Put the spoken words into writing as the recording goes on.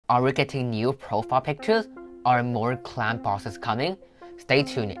Are we getting new profile pictures? Are more clan bosses coming? Stay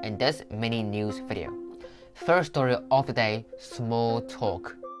tuned in this mini news video. First story of the day, Smol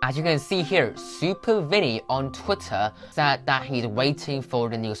Talk. As you can see here, Super Vinny on Twitter said that he's waiting for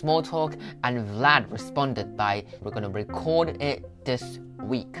the new Smol Talk, and Vlad responded by, we're gonna record it this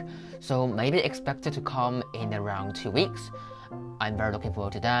week. So maybe expect it to come in around 2 weeks. I'm very looking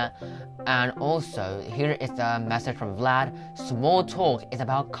forward to that. And also, here is a message from Vlad. Smol Talk is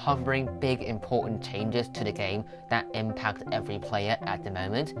about covering big important changes to the game that impact every player at the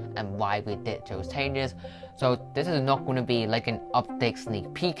moment and why we did those changes. So this is not going to be like an update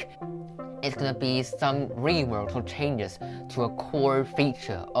sneak peek. It's going to be some real-world changes to a core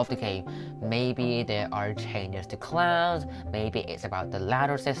feature of the game. Maybe there are changes to clans, maybe it's about the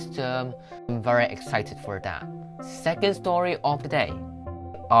ladder system. I'm very excited for that. Second story of the day,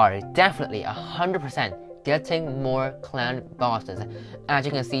 are definitely 100% getting more clan bosses. As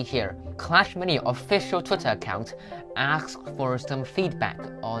you can see here, Clash Mini official Twitter account asked for some feedback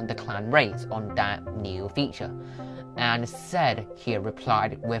on the clan raids on that new feature, and said he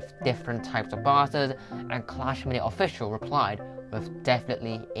replied with different types of bosses, and Clash Mini official replied with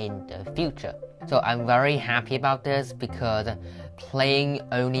definitely in the future. So I'm very happy about this, because playing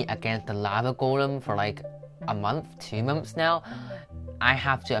only against the lava golem for like a month, 2 months now, I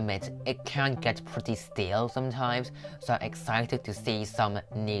have to admit it can get pretty stale sometimes. So I'm excited to see some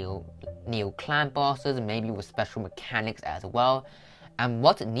new clan bosses, maybe with special mechanics as well. And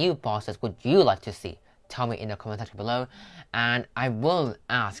what new bosses would you like to see? Tell me in the comment section below, and I will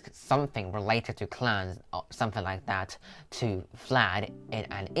ask something related to clans or something like that to Vlad in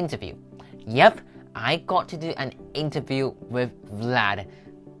an interview. Yep, I got to do an interview with Vlad.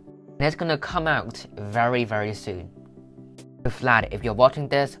 It's gonna come out very, very soon. Vlad, if you're watching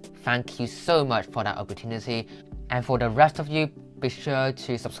this, thank you so much for that opportunity. And for the rest of you, be sure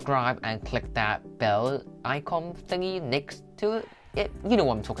to subscribe and click that bell icon thingy next to it. You know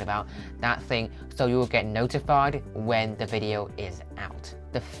what I'm talking about, that thing, so you will get notified when the video is out.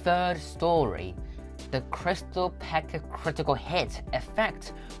 The third story, the Crystal Pekka critical hit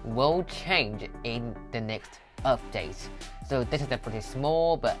effect will change in the next update. So this is a pretty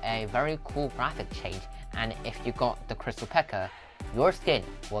small but a very cool graphic change, and if you got the Crystal Pekka, your skin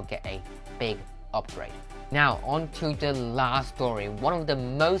will get a big upgrade. Now on to the last story, one of the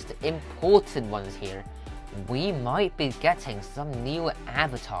most important ones here. We might be getting some new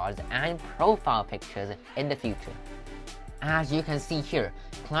avatars and profile pictures in the future. As you can see here,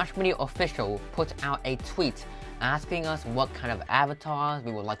 Clash Mini official put out a tweet asking us what kind of avatars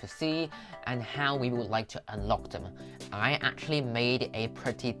we would like to see and how we would like to unlock them. I actually made a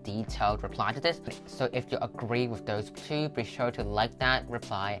pretty detailed reply to this, so if you agree with those two, be sure to like that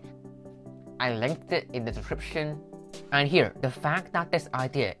reply. I linked it in the description. And here, the fact that this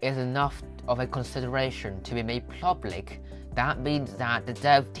idea is enough of a consideration to be made public, that means that the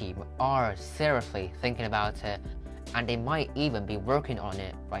dev team are seriously thinking about it, and they might even be working on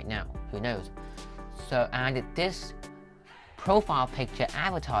it right now, who knows. So, and this profile picture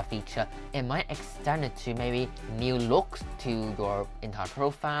avatar feature, it might extend it to maybe new looks to your entire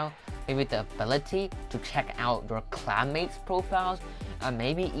profile, maybe the ability to check out your clanmates' profiles, and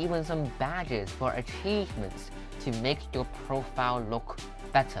maybe even some badges for achievements to make your profile look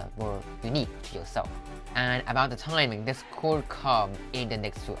better or unique to yourself. And about the timing, this could come in the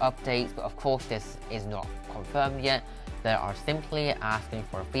next 2 updates, but of course this is not confirmed yet. They are simply asking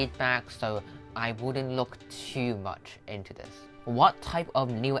for feedback, so I wouldn't look too much into this. What type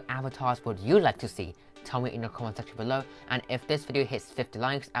of new avatars would you like to see? Tell me in the comment section below, and if this video hits 50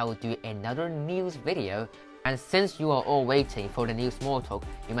 likes, I will do another news video. And since you are all waiting for the new Smol Talk,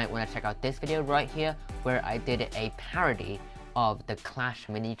 you might want to check out this video right here, where I did a parody of the Clash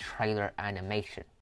Mini trailer animation.